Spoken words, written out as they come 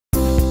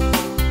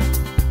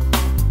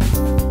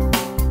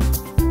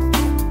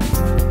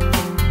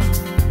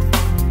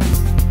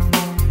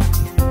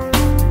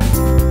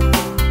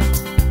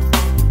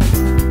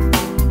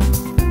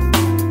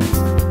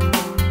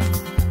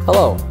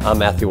I'm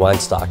Matthew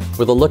Weinstock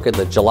with a look at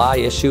the July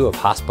issue of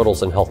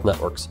Hospitals and Health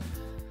Networks.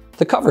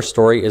 The cover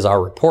story is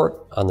our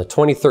report on the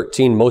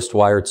 2013 Most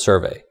Wired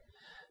survey.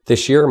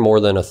 This year, more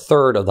than a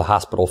third of the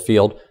hospital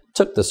field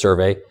took the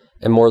survey,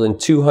 and more than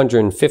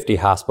 250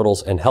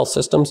 hospitals and health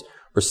systems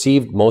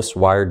received Most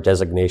Wired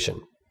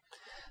designation.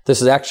 This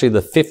is actually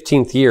the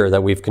 15th year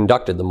that we've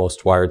conducted the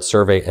Most Wired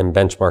survey and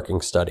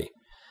benchmarking study.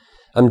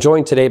 I'm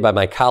joined today by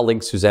my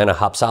colleague Susanna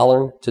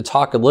Hopsollern to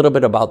talk a little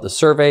bit about the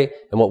survey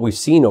and what we've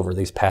seen over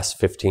these past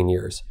 15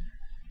 years.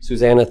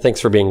 Susanna,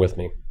 thanks for being with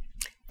me.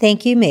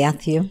 Thank you,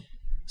 Matthew.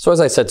 So as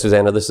I said,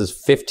 Susanna, this is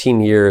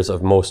 15 years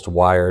of Most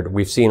Wired.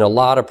 We've seen a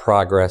lot of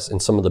progress in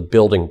some of the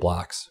building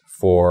blocks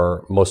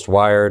for Most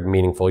Wired,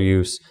 meaningful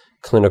use,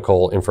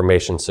 clinical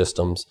information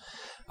systems.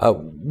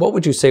 What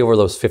would you say over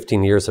those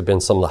 15 years have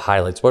been some of the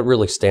highlights? What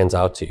really stands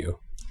out to you?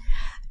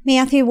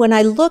 Matthew, when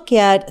I look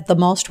at the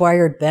Most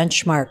Wired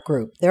benchmark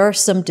group, there are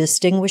some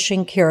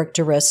distinguishing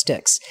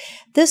characteristics.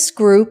 This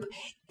group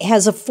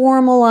has a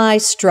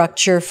formalized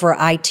structure for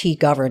IT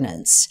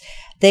governance.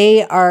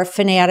 They are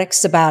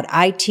fanatics about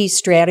IT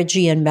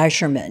strategy and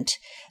measurement.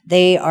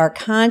 They are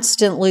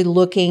constantly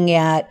looking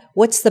at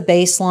what's the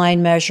baseline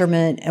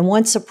measurement, and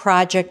once a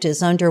project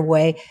is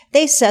underway,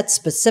 they set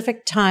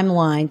specific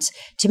timelines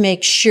to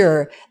make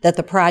sure that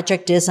the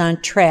project is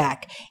on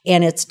track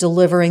and it's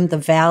delivering the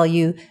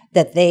value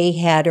that they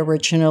had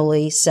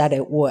originally said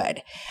it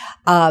would.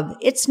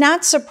 It's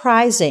not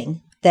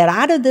surprising that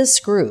out of this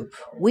group,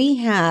 we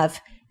have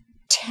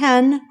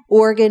 10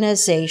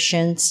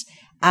 organizations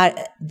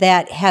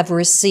that have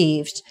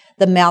received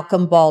the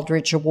Malcolm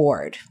Baldrige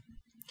Award.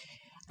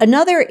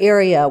 Another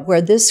area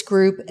where this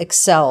group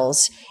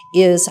excels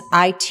is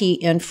IT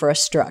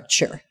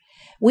infrastructure.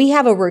 We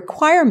have a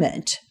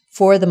requirement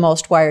for the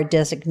Most Wired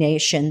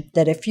designation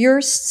that if your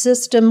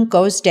system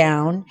goes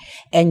down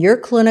and your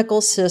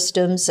clinical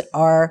systems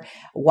are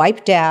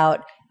wiped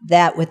out,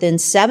 that within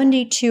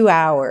 72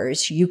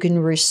 hours you can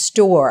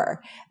restore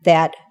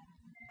that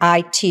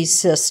IT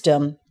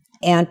system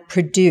and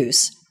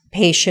produce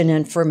patient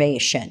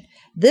information.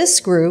 This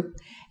group,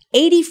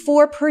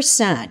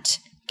 84%,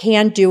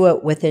 can do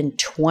it within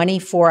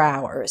 24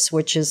 hours,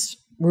 which is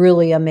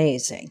really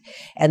amazing.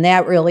 And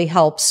that really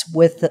helps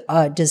with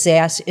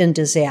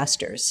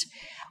disasters.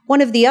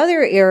 One of the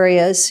other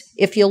areas,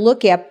 if you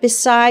look at,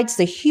 besides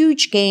the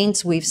huge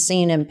gains we've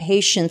seen in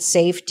patient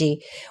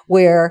safety,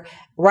 where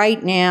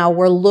right now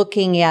we're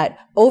looking at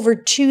over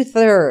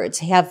 2/3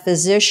 have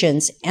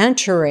physicians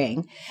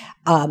entering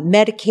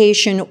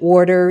medication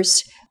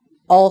orders.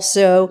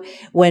 Also,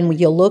 when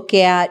you look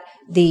at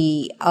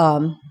the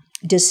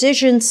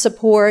decision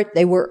support,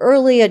 they were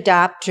early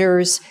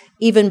adopters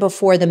even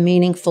before the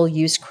meaningful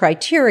use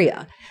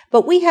criteria.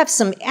 But we have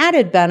some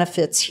added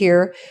benefits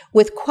here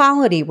with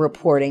quality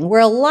reporting, where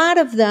a lot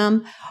of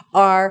them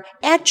are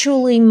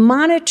actually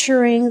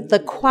monitoring the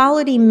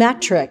quality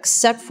metrics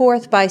set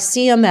forth by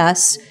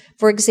CMS.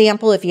 For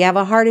example, if you have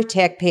a heart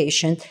attack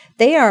patient,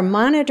 they are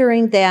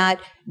monitoring that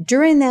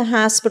during the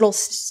hospital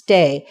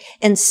stay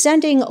and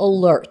sending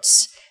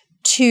alerts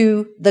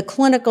to the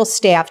clinical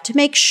staff to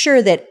make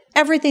sure that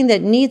everything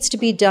that needs to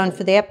be done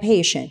for that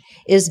patient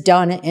is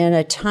done in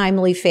a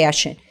timely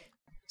fashion.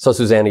 So,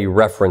 Susanna, you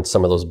referenced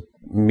some of those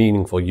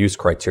meaningful use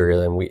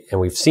criteria, and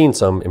we've seen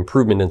some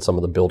improvement in some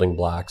of the building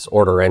blocks,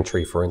 order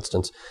entry, for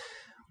instance.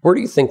 Where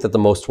do you think that the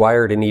Most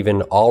Wired and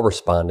even all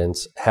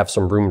respondents have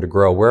some room to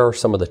grow? Where are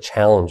some of the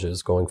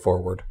challenges going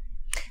forward?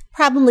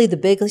 Probably the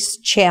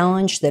biggest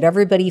challenge that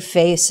everybody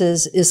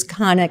faces is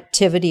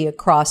connectivity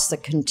across the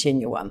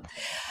continuum.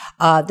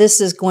 This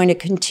is going to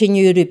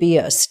continue to be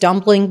a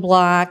stumbling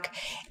block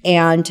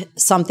and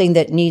something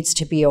that needs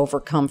to be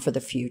overcome for the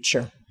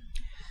future.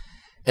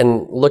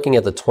 And looking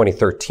at the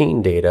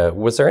 2013 data,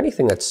 was there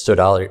anything that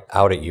stood out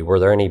at you? Were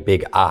there any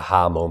big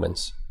aha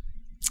moments?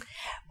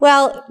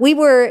 Well, we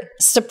were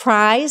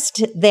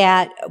surprised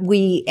that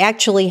we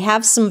actually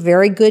have some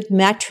very good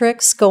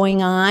metrics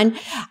going on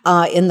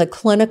in the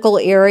clinical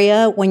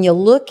area. When you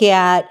look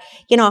at,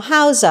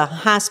 how's a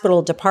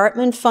hospital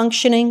department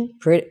functioning?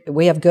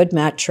 We have good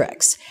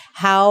metrics.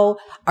 How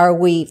are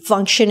we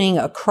functioning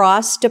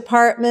across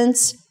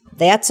departments?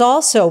 That's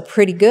also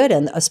pretty good,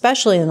 and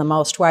especially in the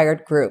Most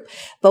Wired group.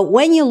 But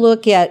when you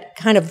look at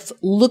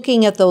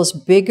looking at those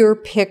bigger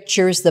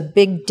pictures, the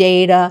big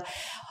data,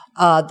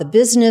 the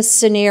business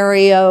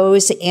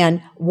scenarios,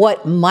 and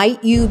what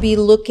might you be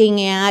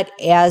looking at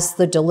as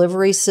the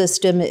delivery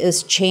system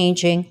is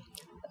changing,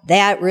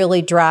 that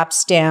really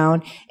drops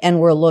down, and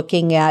we're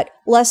looking at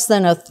less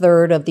than a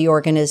third of the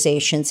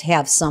organizations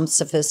have some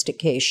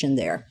sophistication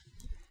there.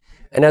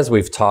 And as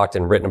we've talked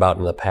and written about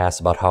in the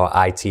past about how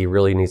IT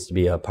really needs to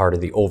be a part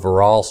of the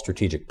overall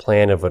strategic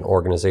plan of an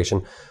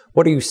organization,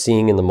 what are you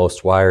seeing in the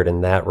Most Wired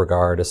in that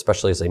regard,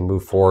 especially as they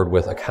move forward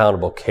with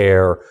accountable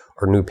care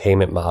or new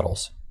payment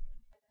models?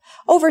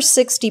 Over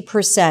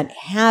 60%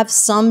 have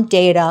some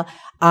data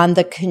on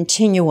the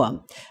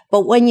continuum.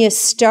 But when you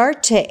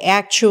start to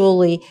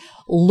actually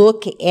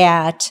look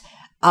at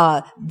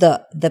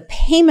the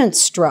payment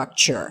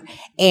structure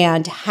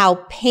and how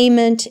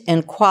payment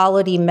and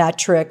quality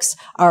metrics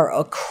are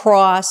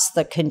across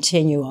the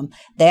continuum.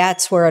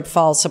 That's where it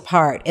falls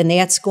apart. And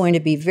that's going to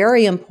be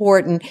very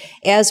important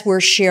as we're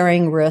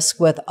sharing risk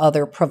with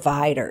other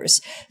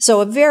providers.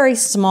 So a very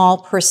small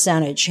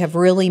percentage have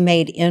really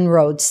made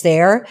inroads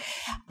there.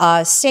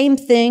 Same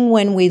thing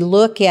when we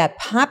look at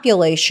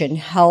population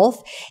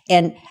health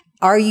and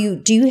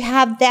do you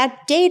have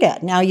that data?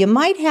 Now, you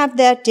might have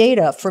that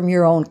data from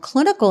your own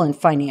clinical and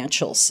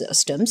financial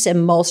systems,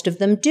 and most of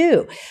them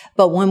do.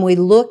 But when we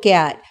look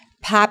at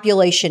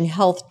population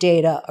health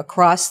data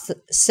across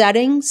the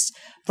settings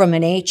from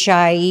an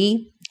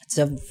HIE, it's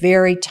a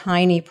very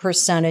tiny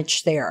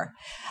percentage there.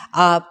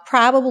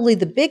 Probably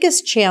the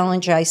biggest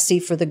challenge I see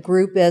for the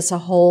group as a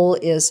whole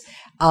is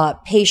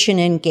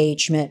patient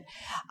engagement.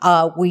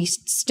 We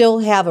still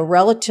have a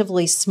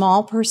relatively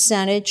small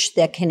percentage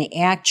that can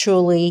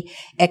actually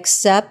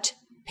accept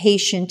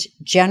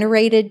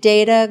patient-generated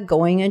data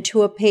going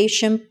into a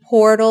patient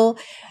portal.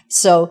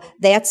 So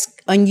that's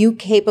a new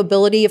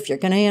capability. If you're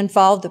going to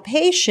involve the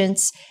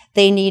patients,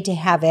 they need to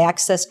have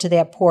access to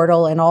that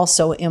portal and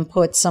also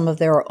input some of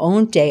their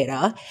own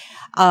data.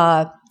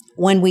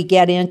 When we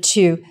get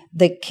into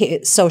the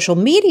social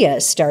media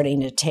is starting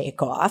to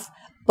take off,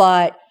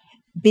 but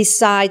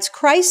besides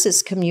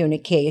crisis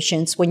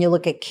communications, when you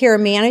look at care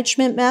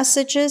management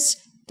messages,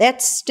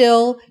 that's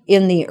still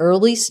in the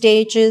early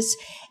stages.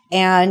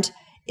 And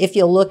if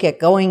you look at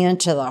going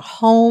into the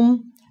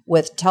home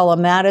with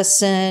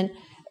telemedicine,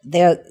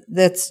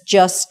 that's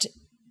just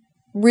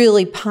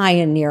really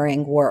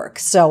pioneering work.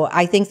 So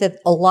I think that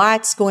a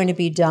lot's going to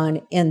be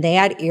done in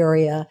that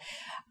area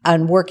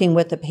on working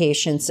with the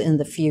patients in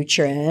the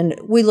future. And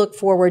we look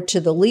forward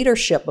to the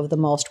leadership of the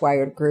Most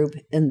Wired Group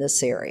in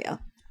this area.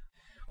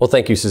 Well,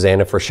 thank you,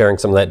 Susanna, for sharing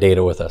some of that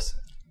data with us.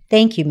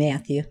 Thank you,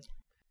 Matthew.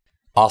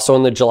 Also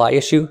in the July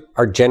issue,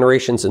 our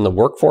Generations in the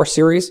Workforce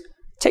series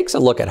takes a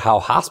look at how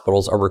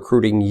hospitals are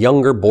recruiting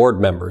younger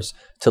board members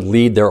to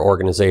lead their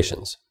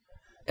organizations.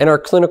 And our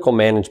Clinical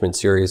Management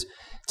series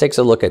takes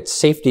a look at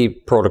safety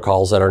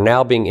protocols that are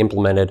now being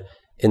implemented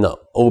in the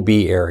OB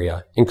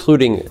area,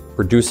 including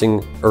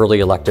reducing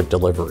early elective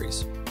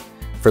deliveries.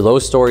 For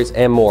those stories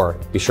and more,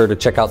 be sure to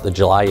check out the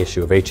July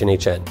issue of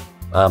H&HN.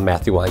 I'm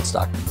Matthew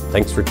Weinstock.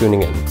 Thanks for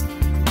tuning in.